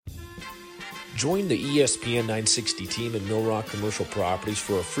Join the ESPN 960 team in Mill Rock Commercial Properties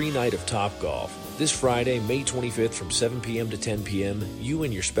for a free night of Topgolf. This Friday, May 25th from 7 p.m. to 10 p.m., you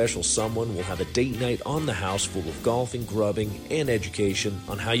and your special someone will have a date night on the house full of golfing, grubbing, and education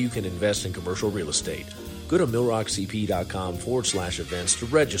on how you can invest in commercial real estate. Go to millrockcp.com/events to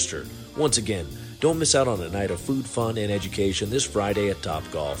register. Once again, don't miss out on a night of food, fun, and education this Friday at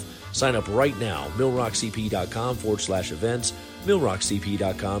Topgolf. Sign up right now, millrockcp.com/events.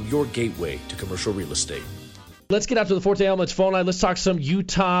 millrockcp.com, your gateway to commercial real estate. Let's get out to the Forte Elements phone line. Let's talk some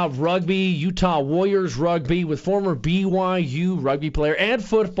Utah rugby, Utah Warriors rugby with former BYU rugby player and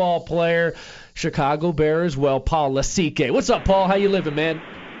football player, Chicago Bear as well, Paul Lasike. What's up, Paul? How you living, man?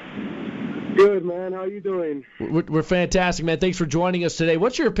 Good, man. How you doing? We're fantastic, man. Thanks for joining us today.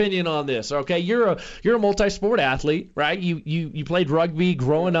 What's your opinion on this? Okay, you're a multi-sport athlete, right? You played rugby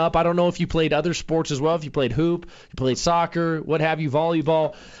growing up. I don't know if you played other sports as well. If you played hoop, you played soccer, what have you,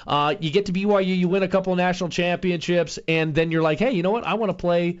 volleyball. You get to BYU, you win a couple of national championships, and then you're like, hey, you know what? I want to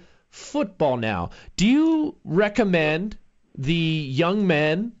play football now. Do you recommend the young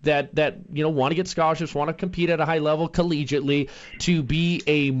men that want to get scholarships, want to compete at a high level collegiately, to be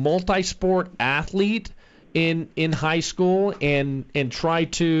a multi-sport athlete in high school and try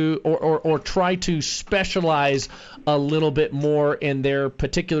to or try to specialize a little bit more in their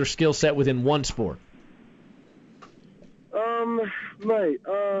particular skill set within one sport? Mate,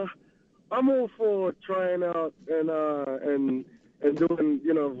 I'm all for trying out and doing,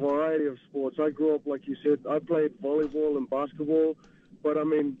 a variety of sports. I grew up, like you said, I played volleyball and basketball, but,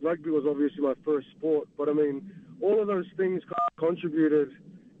 rugby was obviously my first sport. But, all of those things contributed,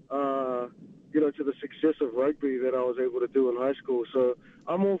 to the success of rugby that I was able to do in high school. So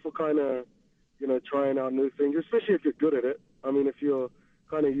I'm all for kind of, trying out new things, especially if you're good at it. If you're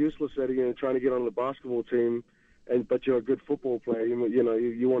kind of useless at it, trying to get on the basketball team, but you're a good football player,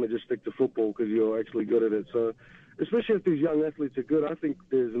 you want to just stick to football because you're actually good at it. So especially if these young athletes are good, I think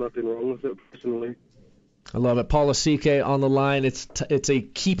there's nothing wrong with it, personally. I love it. Paul Lasike on the line. It's a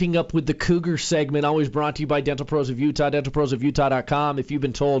Keeping Up with the Cougar segment, always brought to you by Dental Pros of Utah, dentalprosofutah.com. If you've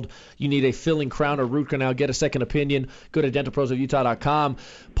been told you need a filling, crown, or root canal, get a second opinion, go to dentalprosofutah.com.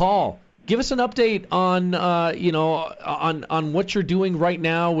 Paul, give us an update on on what you're doing right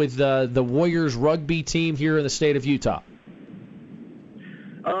now with the Warriors rugby team here in the state of Utah.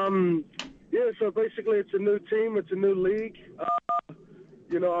 Yeah, so basically it's a new team, it's a new league.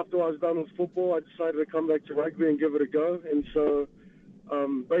 After I was done with football, I decided to come back to rugby and give it a go. And so,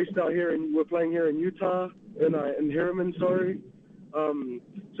 based out here, we're playing here in Utah, in Harriman, sorry. I'm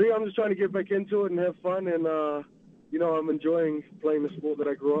just trying to get back into it and have fun, and I'm enjoying playing the sport that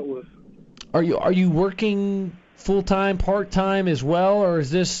I grew up with. Are you working full-time, part-time as well, or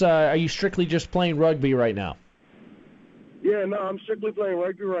is this are you strictly just playing rugby right now? Yeah, no, I'm strictly playing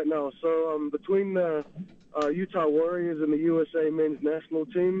rugby right now. So between the Utah Warriors and the USA men's national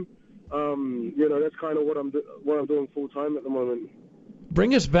team, that's kind of what I'm doing full-time at the moment.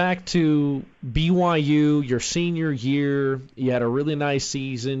 Bring us back to BYU, your senior year. You had a really nice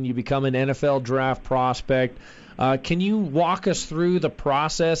season. You become an NFL draft prospect. Can you walk us through the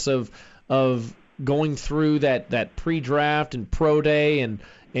process of going through that pre-draft and pro day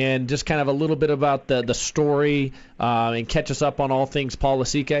and just kind of a little bit about the story and catch us up on all things Paul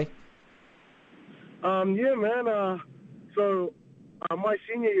Lasike? Yeah, man. So my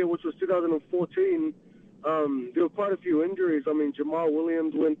senior year, which was 2014, there were quite a few injuries. Jamal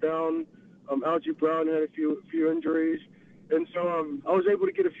Williams went down. Algie Brown had a few injuries. And so I was able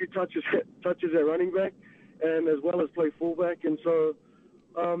to get a few touches at running back and as well as play fullback. And so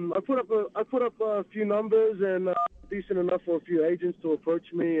I put up a few numbers and decent enough for a few agents to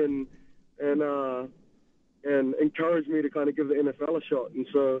approach me and encourage me to kind of give the NFL a shot. And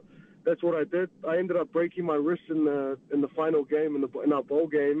so that's what I did. I ended up breaking my wrist in the final game in our bowl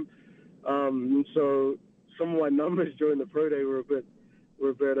game. And so some of my numbers during the pro day were a bit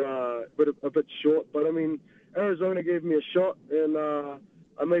short. But Arizona gave me a shot, and I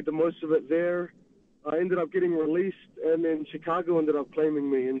made the most of it there. I ended up getting released, and then Chicago ended up claiming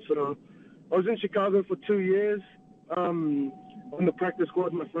me. And so I was in Chicago for 2 years, on the practice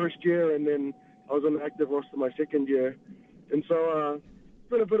squad my first year, and then I was on the active roster my second year. And so it's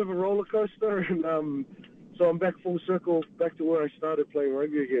been a bit of a roller coaster, and so I'm back full circle, back to where I started playing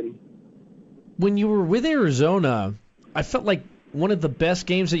rugby again. When you were with Arizona, I felt like one of the best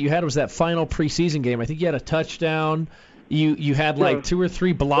games that you had was that final preseason game. I think you had a touchdown. You had like 2 or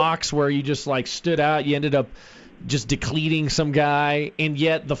 3 blocks where you just like stood out. You ended up just decleating some guy, and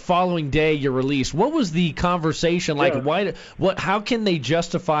yet the following day you're released. What was the conversation like? Yeah. How can they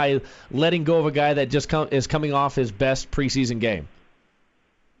justify letting go of a guy that just is coming off his best preseason game?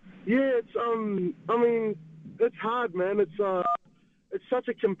 Yeah, I mean, it's hard, man. It's such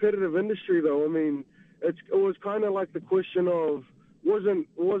a competitive industry, though. I mean, it was kind of like the question of wasn't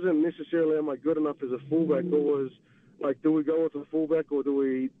necessarily am I good enough as a fullback, or was like, do we go with a fullback or do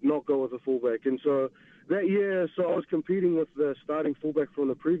we not go with a fullback? And so that year, I was competing with the starting fullback from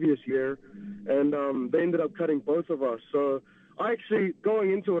the previous year, and they ended up cutting both of us. So I actually,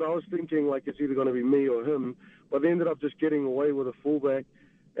 going into it, I was thinking like it's either going to be me or him, but they ended up just getting away with a fullback.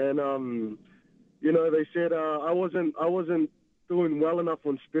 And they said I wasn't doing well enough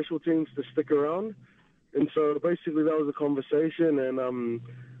on special teams to stick around, and so basically that was a conversation. And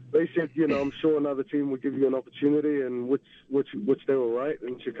they said, I'm sure another team would give you an opportunity, and which they were right,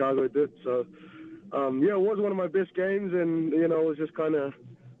 and Chicago did. So it was one of my best games, and it was just kind of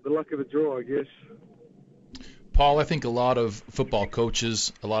the luck of the draw, I guess. Paul, I think a lot of football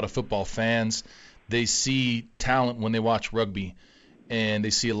coaches, a lot of football fans, they see talent when they watch rugby. And they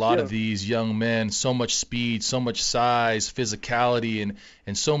see a lot of these young men, so much speed, so much size, physicality,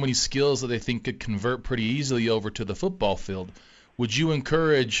 and so many skills that they think could convert pretty easily over to the football field. Would you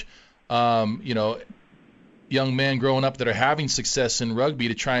encourage, young men growing up that are having success in rugby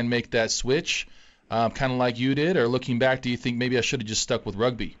to try and make that switch, kind of like you did? Or looking back, do you think maybe I should have just stuck with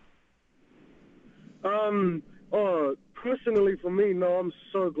rugby? Personally for me, no, I'm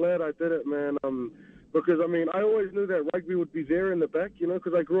so glad I did it, man. Because, I mean, I always knew that rugby would be there in the back,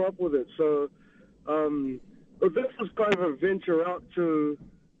 because I grew up with it. So but this was kind of a venture out to,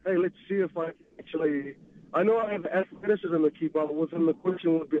 hey, let's see if I can actually – I know I have athleticism to keep up with, and the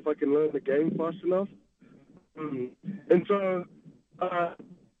question would be if I can learn the game fast enough. And so other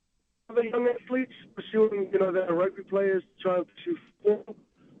young athletes pursuing, that are rugby players trying to football,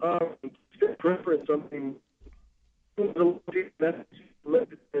 their preference, I mean,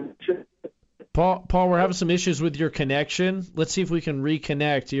 Paul, we're having some issues with your connection. Let's see if we can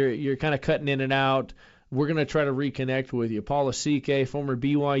reconnect. You're kind of cutting in and out. We're going to try to reconnect with you. Paul Lasike, former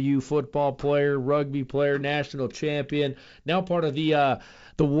BYU football player, rugby player, national champion, now part of the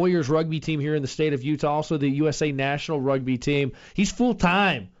Warriors rugby team here in the state of Utah, also the USA national rugby team. He's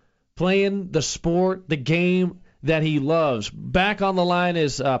full-time playing the sport, the game that he loves. Back on the line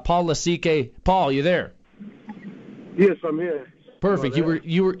is Paul Lasike. Paul, you there? Yes, I'm here. Perfect.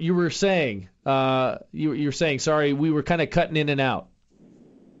 You were saying sorry, we were kind of cutting in and out.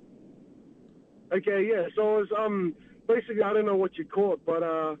 Okay, yeah. So it was basically, I don't know what you caught,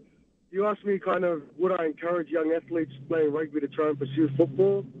 but you asked me kind of would I encourage young athletes playing rugby to try and pursue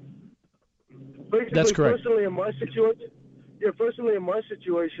football. Basically, that's correct. Personally in my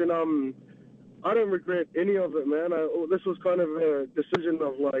situation, I don't regret any of it, man. This was kind of a decision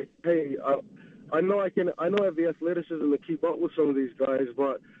of like, hey, I know I have the athleticism to keep up with some of these guys,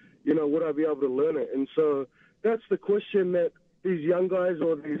 but, would I be able to learn it? And so that's the question that these young guys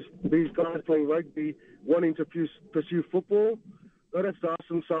or these guys playing rugby wanting to pursue football, they have to ask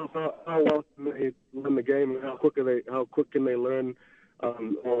themselves how well can they learn the game and how quick can they learn,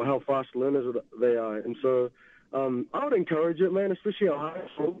 or how fast learners they are. And so I would encourage it, man, especially at high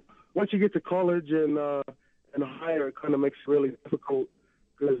school. Once you get to college and higher, it kind of makes it really difficult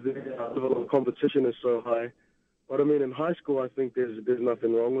because the level of competition is so high. But, I mean, in high school, I think there's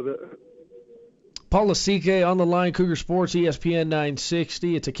nothing wrong with it. Paul Lasike on the line, Cougar Sports, ESPN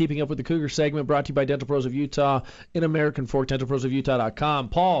 960. It's a Keeping Up with the Cougar segment brought to you by Dental Pros of Utah in American Fork, dentalprosofutah.com.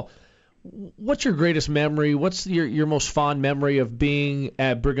 Paul, what's your greatest memory? What's your most fond memory of being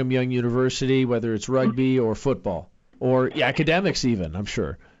at Brigham Young University, whether it's rugby or football or academics even, I'm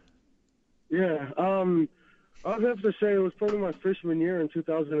sure? Yeah, I would have to say it was probably my freshman year in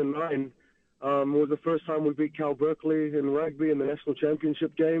 2009. It was the first time we beat Cal Berkeley in rugby in the national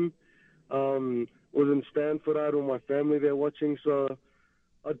championship game. Was in Stanford. I had all my family there watching, so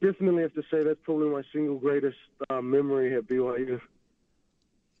I definitely have to say that's probably my single greatest memory at BYU.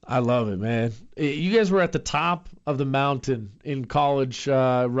 I love it, man. You guys were at the top of the mountain in college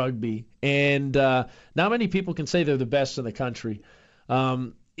rugby, and not many people can say they're the best in the country.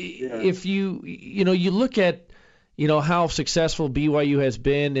 If you look at how successful BYU has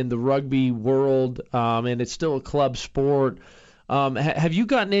been in the rugby world, and it's still a club sport. Have you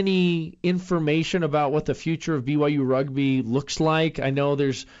gotten any information about what the future of BYU rugby looks like? I know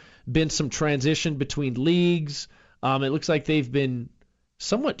there's been some transition between leagues. It looks like they've been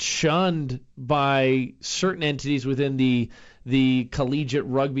somewhat shunned by certain entities within the collegiate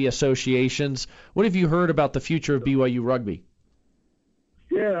rugby associations. What have you heard about the future of BYU rugby?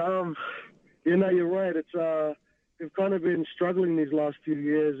 Yeah, you're right. It's they've kind of been struggling these last few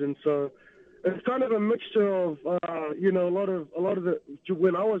years, and so it's kind of a mixture of a lot of the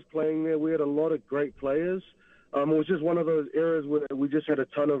when I was playing there, we had a lot of great players, It was just one of those eras where we just had a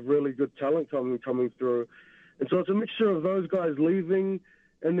ton of really good talent coming through. And so it's a mixture of those guys leaving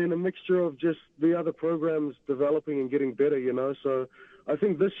and then a mixture of just the other programs developing and getting better, you know. So I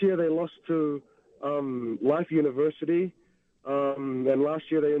think this year they lost to Life University, and last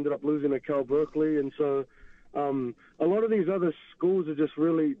year they ended up losing to Cal Berkeley. And so a lot of these other schools are just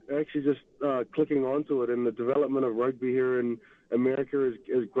really actually just clicking onto it, and the development of rugby here in America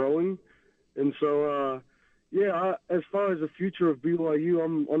is growing. And so, as far as the future of BYU,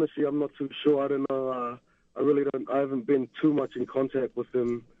 I'm not too sure. I don't know. I haven't been too much in contact with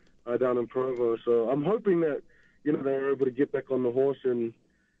them down in Provo. So I'm hoping that, you know, they're able to get back on the horse and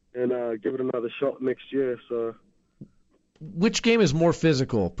give it another shot next year. So, which game is more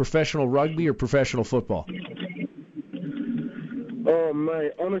physical, professional rugby or professional football? Oh,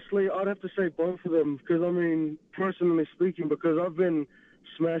 mate, honestly, I'd have to say both of them because, I mean, personally speaking, because I've been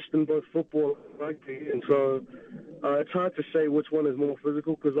smashed in both football and rugby, and so it's hard to say which one is more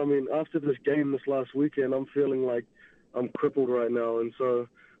physical because, I mean, after this game this last weekend, I'm feeling like I'm crippled right now, and so,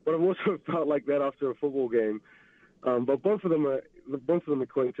 but I've also felt like that after a football game. But both of them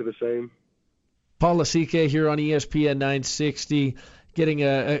equate to the same. Paul Lasike here on ESPN 960. Getting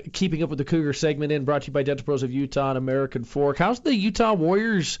a Keeping Up with the Cougar segment in, brought to you by Dental Pros of Utah and American Fork. How's the Utah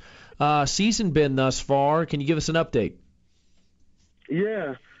Warriors season been thus far? Can you give us an update?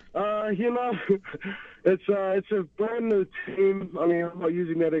 Yeah, you know, it's a brand new team. I mean, I'm not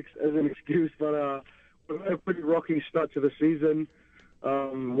using that as an excuse, but we've had a pretty rocky start to the season.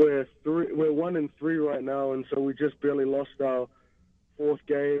 We're 1-3 right now, and so we just barely lost our fourth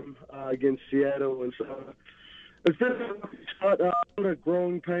game against Seattle, and so it's been a lot of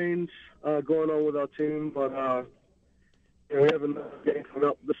growing pains going on with our team, but we have another game coming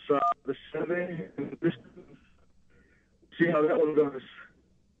up this Saturday, and just see how that one goes.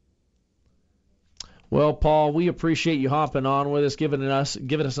 Well, Paul, we appreciate you hopping on with us, giving us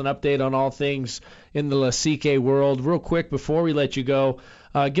an update on all things in the Lasike world. Real quick before we let you go,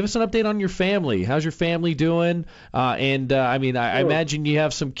 give us an update on your family. How's your family doing? I imagine you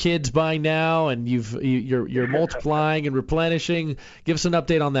have some kids by now, and you're multiplying and replenishing. Give us an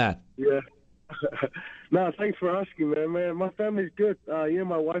update on that. Yeah. No, thanks for asking, man. My family's good.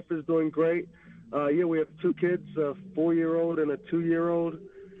 My wife is doing great. We have two kids, a 4-year-old and a 2-year-old.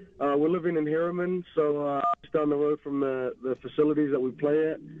 We're living in Harriman, so just down the road from the facilities that we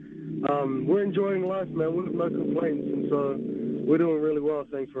play at. We're enjoying life, man. We have no complaints, and so we're doing really well.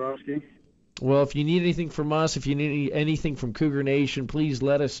 Thanks for asking. Well, if you need anything from us, if you need anything from Cougar Nation, please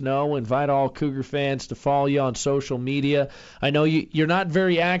let us know. Invite all Cougar fans to follow you on social media. I know you're not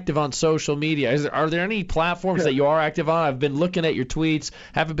very active on social media. Are there any platforms that you are active on? I've been looking at your tweets,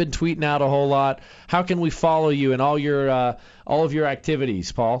 haven't been tweeting out a whole lot. How can we follow you in all of your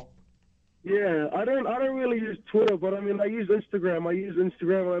activities, Paul? Yeah, I don't really use Twitter, but I mean I use Instagram. I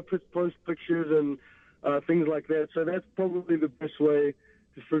post pictures and things like that. So that's probably the best way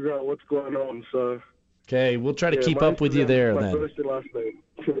to figure out what's going on. So okay, we'll try to keep up with you there then. My first and last name.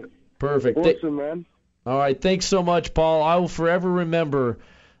 Perfect. Awesome, man. All right, thanks so much, Paul. I will forever remember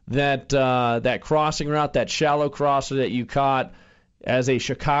that crossing route, that shallow crosser that you caught as a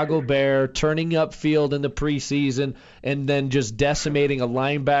Chicago Bear, turning upfield in the preseason and then just decimating a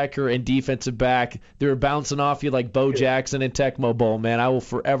linebacker and defensive back. They were bouncing off you like Bo Jackson and Tecmo Bowl, man. I will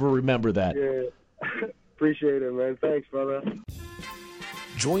forever remember that. Yeah, appreciate it, man. Thanks, brother.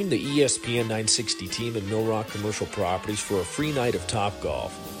 Join the ESPN 960 team at Mill Rock Commercial Properties for a free night of Topgolf.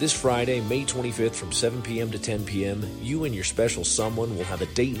 This Friday, May 25th from 7 p.m. to 10 p.m., you and your special someone will have a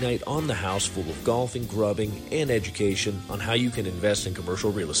date night on the house full of golfing, grubbing, and education on how you can invest in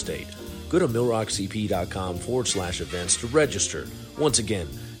commercial real estate. Go to millrockcp.com/events to register. Once again,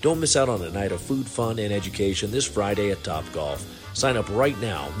 don't miss out on a night of food, fun, and education this Friday at Topgolf. Sign up right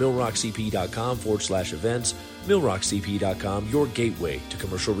now, millrockcp.com/events. millrockcp.com, your gateway to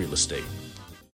commercial real estate.